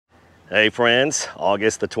Hey friends,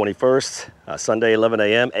 August the 21st, Sunday 11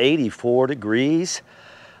 a.m., 84 degrees.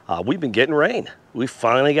 We've been getting rain. We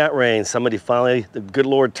finally got rain. The good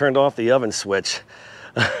Lord turned off the oven switch.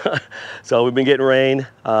 So we've been getting rain.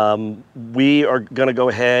 We are gonna go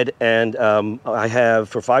ahead and I have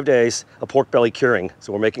for 5 days a pork belly curing.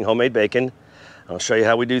 So we're making homemade bacon. I'll show you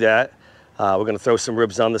how we do that. We're gonna throw some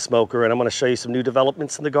ribs on the smoker and I'm gonna show you some new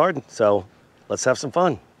developments in the garden. So let's have some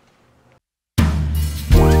fun.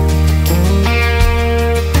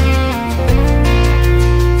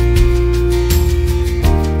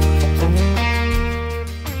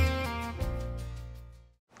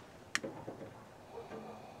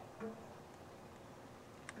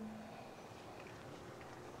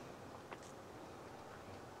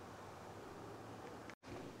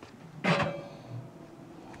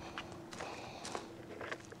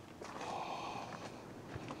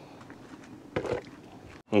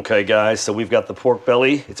 Okay guys, so we've got the pork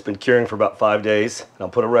belly. It's been curing for about 5 days. I'll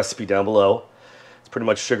put a recipe down below. It's pretty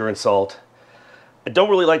much sugar and salt. I don't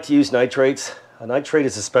really like to use nitrates. A nitrate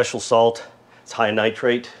is a special salt. It's high in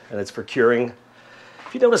nitrate and it's for curing.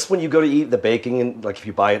 If you notice when you go to eat the bacon, like if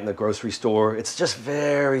you buy it in the grocery store, it's just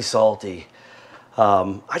very salty.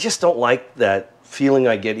 I just don't like that feeling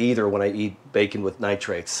I get either when I eat bacon with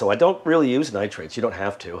nitrates. So I don't really use nitrates. You don't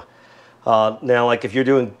have to. Now, like if you're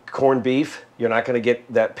doing corned beef, you're not going to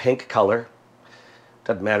get that pink color.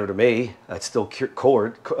 Doesn't matter to me. It's still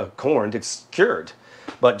corned. It's cured,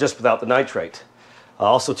 but just without the nitrate.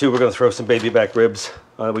 Also, too, we're going to throw some baby back ribs.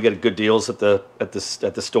 We get good deals at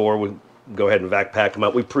the store. We go ahead and vac pack them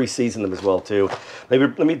up. We pre-season them as well, too. Maybe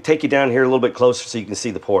let me take you down here a little bit closer so you can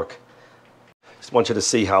see the pork. Just want you to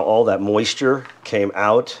see how all that moisture came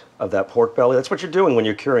out of that pork belly. That's what you're doing when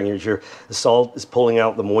you're curing. The salt is pulling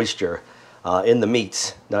out the moisture in the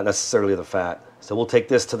meats, not necessarily the fat. So we'll take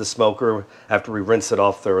this to the smoker after we rinse it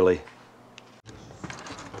off thoroughly.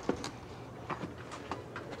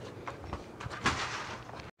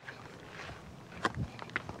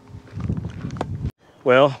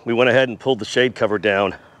 Well, we went ahead and pulled the shade cover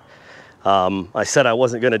down. I said I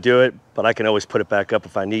wasn't going to do it, but I can always put it back up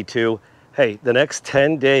if I need to. Hey, the next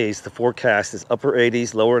 10 days, the forecast is upper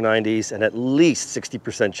 80s, lower 90s, and at least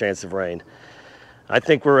 60% chance of rain. I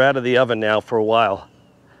think we're out of the oven now for a while.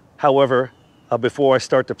 However, before I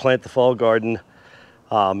start to plant the fall garden,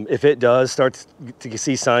 if it does start to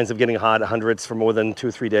see signs of getting hot, hundreds for more than 2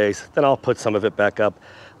 or 3 days, then I'll put some of it back up.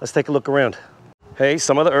 Let's take a look around. Hey,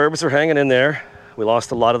 some of the herbs are hanging in there. We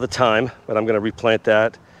lost a lot of the thyme, but I'm gonna replant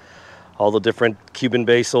that. All the different Cuban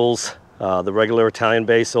basils, the regular Italian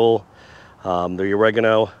basil, the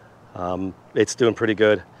oregano, it's doing pretty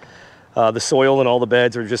good. The soil and all the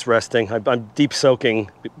beds are just resting. I'm deep soaking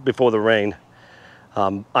before the rain.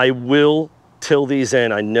 I will till these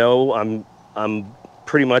in. I know I'm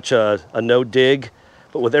pretty much a no dig,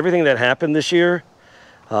 but with everything that happened this year,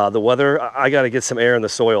 the weather, I got to get some air in the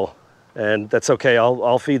soil, and that's okay.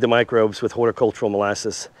 I'll feed the microbes with horticultural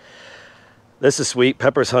molasses. This is sweet.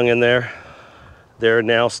 Peppers hung in there. They're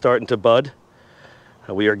now starting to bud.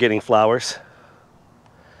 We are getting flowers.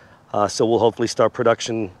 So we'll hopefully start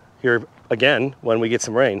production here again when we get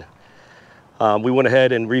some rain. We went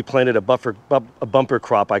ahead and replanted a bumper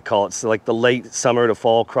crop, I call it. So like the late summer to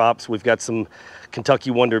fall crops. We've got some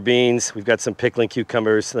Kentucky Wonder beans. We've got some pickling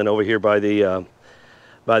cucumbers. And then over here by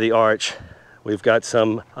the arch, we've got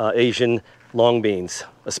some Asian long beans,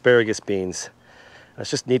 asparagus beans. It's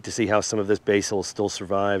just neat to see how some of this basil still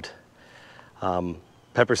survived.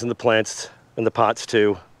 Peppers in the plants, in the pots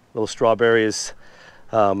too. Little strawberries,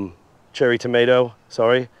 cherry tomato,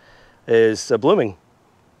 is blooming.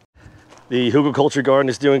 The hugelkultur garden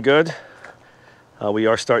is doing good. We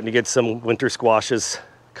are starting to get some winter squashes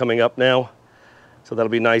coming up now, so that'll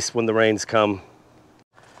be nice when the rains come.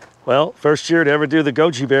 Well, first year to ever do the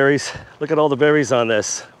goji berries. Look at all the berries on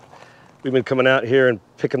this. We've been coming out here and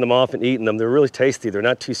picking them off and eating them. They're really tasty. They're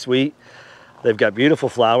not too sweet. They've got beautiful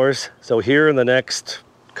flowers. So here in the next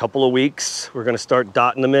couple of weeks, we're gonna start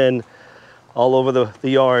dotting them in all over the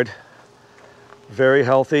yard. Very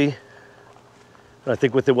healthy. And I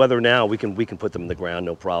think with the weather now, we can put them in the ground,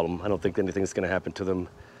 no problem. I don't think anything's gonna happen to them.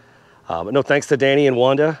 But no, thanks to Danny and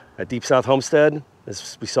Wanda at Deep South Homestead.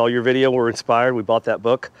 As we saw your video, we're inspired, we bought that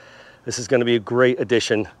book. This is gonna be a great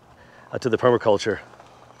addition to the permaculture.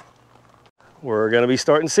 We're gonna be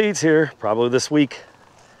starting seeds here, probably this week.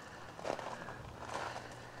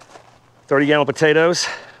 30-gallon potatoes,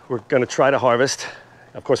 we're gonna try to harvest.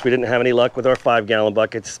 Of course, we didn't have any luck with our 5-gallon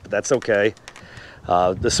buckets, but that's okay.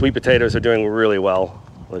 The sweet potatoes are doing really well.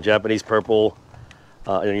 The Japanese purple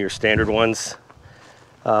and your standard ones.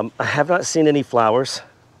 I have not seen any flowers.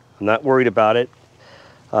 I'm not worried about it.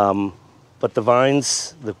 But the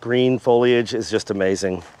vines, the green foliage is just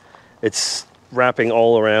amazing. It's wrapping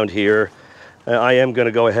all around here. I am going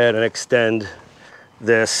to go ahead and extend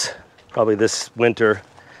this probably this winter,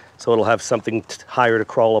 so it'll have something higher to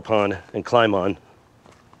crawl upon and climb on.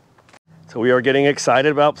 So we are getting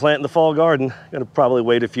excited about planting the fall garden. Gonna probably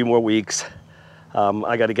wait a few more weeks.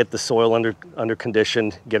 I got to get the soil under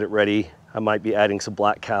conditioned, get it ready. I might be adding some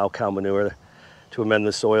black cow manure to amend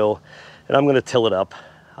the soil, and I'm going to till it up.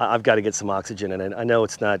 I've got to get some oxygen in it. I know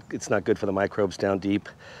it's not good for the microbes down deep,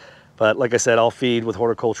 but like I said, I'll feed with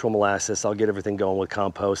horticultural molasses. I'll get everything going with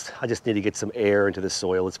compost. I just need to get some air into the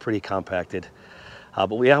soil. It's pretty compacted.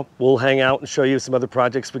 But yeah, we'll hang out and show you some other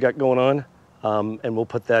projects we got going on, and we'll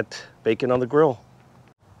put that bacon on the grill.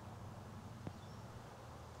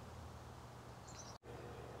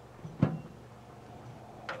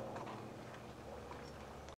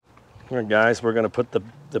 All right, guys, we're going to put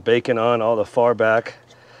the bacon on all the far back,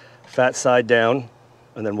 fat side down,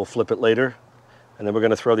 and then we'll flip it later, and then we're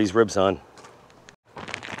going to throw these ribs on.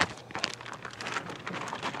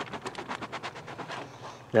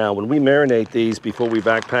 Now, when we marinate these before we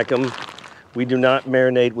backpack them, we do not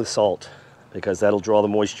marinate with salt because that'll draw the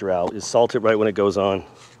moisture out. Just salt it right when it goes on.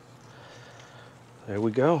 There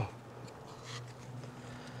we go.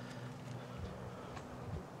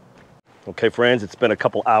 Okay, friends, it's been a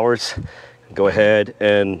couple hours. Go ahead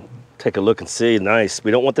and take a look and see. Nice.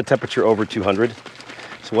 We don't want the temperature over 200.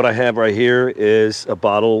 So what I have right here is a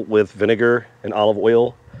bottle with vinegar and olive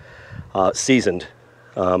oil, seasoned.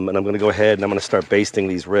 And I'm going to go ahead and I'm going to start basting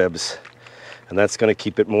these ribs. And that's going to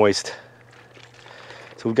keep it moist.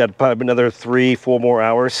 So we've got probably another 3-4 more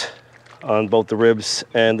hours on both the ribs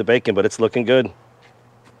and the bacon, but it's looking good.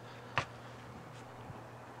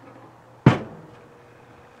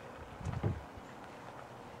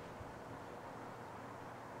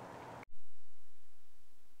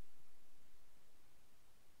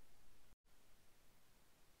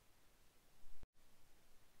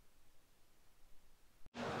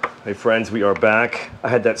 Hey friends, we are back. I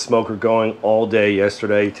had that smoker going all day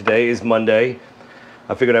yesterday. Today is Monday.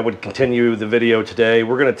 I figured I would continue the video today.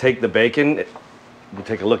 We're gonna take the bacon. We'll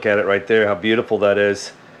take a look at it right there, how beautiful that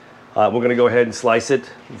is. We're gonna go ahead and slice it.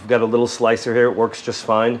 We've got a little slicer here, it works just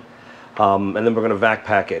fine. And then we're gonna vac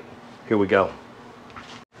pack it. Here we go.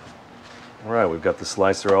 All right, we've got the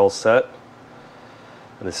slicer all set.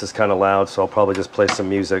 And this is kind of loud, so I'll probably just play some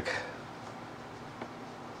music.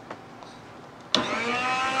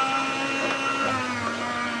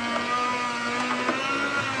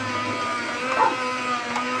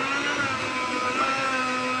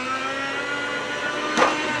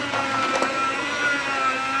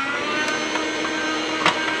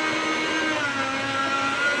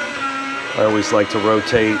 I always like to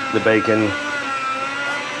rotate the bacon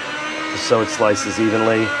just so it slices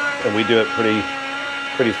evenly, and we do it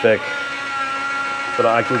pretty thick, but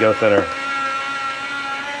I can go thinner.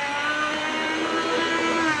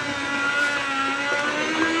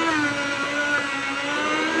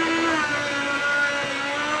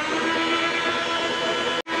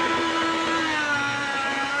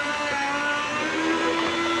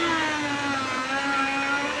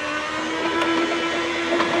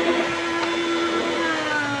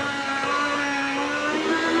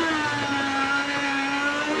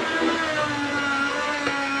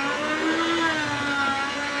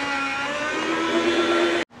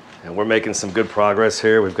 We're making some good progress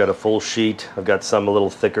here. We've got a full sheet. I've got some a little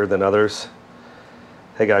thicker than others.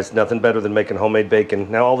 Hey guys, nothing better than making homemade bacon.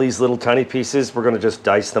 Now all these little tiny pieces, we're gonna just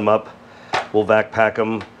dice them up. We'll vac pack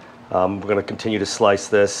them. We're gonna continue to slice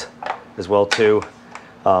this as well too.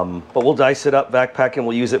 But we'll dice it up, vac pack, and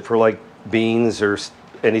we'll use it for like beans or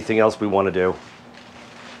anything else we wanna do.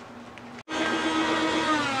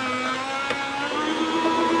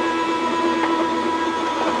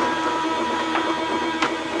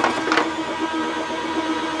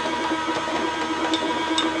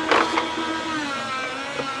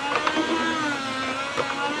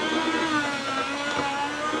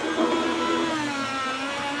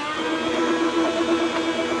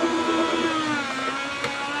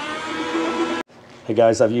 Hey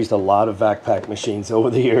guys, I've used a lot of vac pack machines over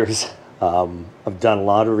the years. I've done a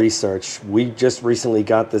lot of research. We just recently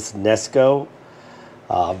got this Nesco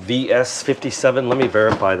VS57. Let me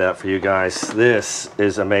verify that for you guys. This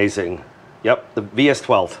is amazing. Yep, the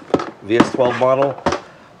VS12 model.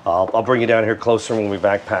 I'll bring you down here closer when we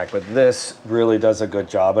vac pack, but this really does a good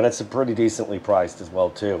job, and it's pretty decently priced as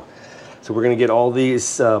well too. So we're gonna get all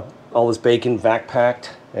this bacon vac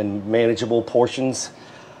packed in manageable portions.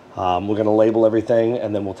 We're going to label everything,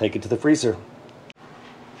 and then we'll take it to the freezer.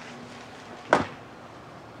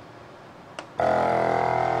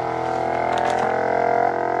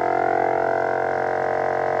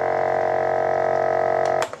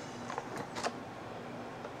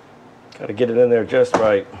 Gotta get it in there just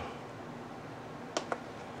right.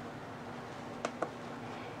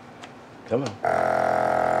 Come on.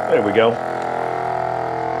 There we go.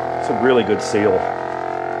 It's a really good seal.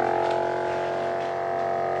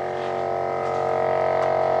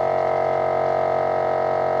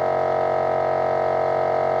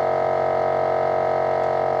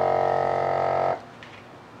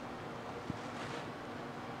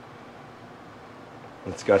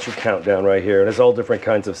 It's got your countdown right here. There's all different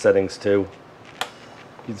kinds of settings too.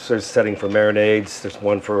 There's a setting for marinades. There's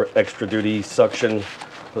one for extra duty suction.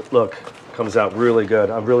 But look, comes out really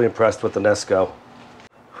good. I'm really impressed with the Nesco.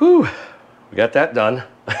 Whew, we got that done.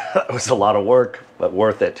 That was a lot of work, but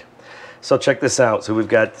worth it. So check this out. So we've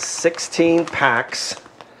got 16 packs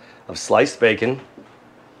of sliced bacon,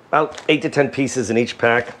 about 8 to 10 pieces in each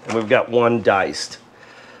pack, and we've got one diced.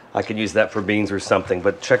 I could use that for beans or something,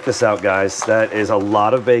 but check this out, guys. That is a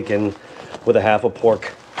lot of bacon with a half a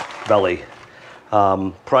pork belly.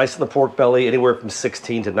 Price of the pork belly, anywhere from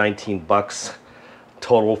 16 to 19 bucks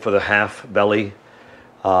total for the half belly.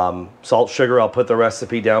 Salt, sugar, I'll put the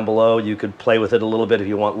recipe down below. You could play with it a little bit if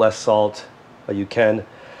you want less salt, you can.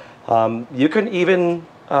 You can even,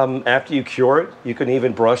 after you cure it, you can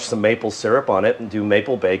even brush some maple syrup on it and do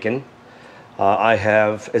maple bacon. I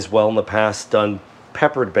have as well in the past done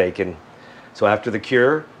peppered bacon. So after the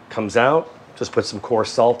cure comes out, just put some coarse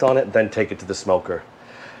salt on it, then take it to the smoker.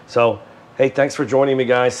 So, hey, thanks for joining me,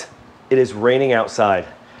 guys. It is raining outside.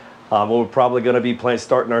 We're probably going to be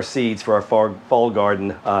starting our seeds for our fall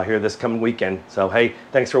garden here this coming weekend. So, hey,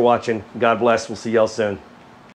 thanks for watching. God bless. We'll see y'all soon.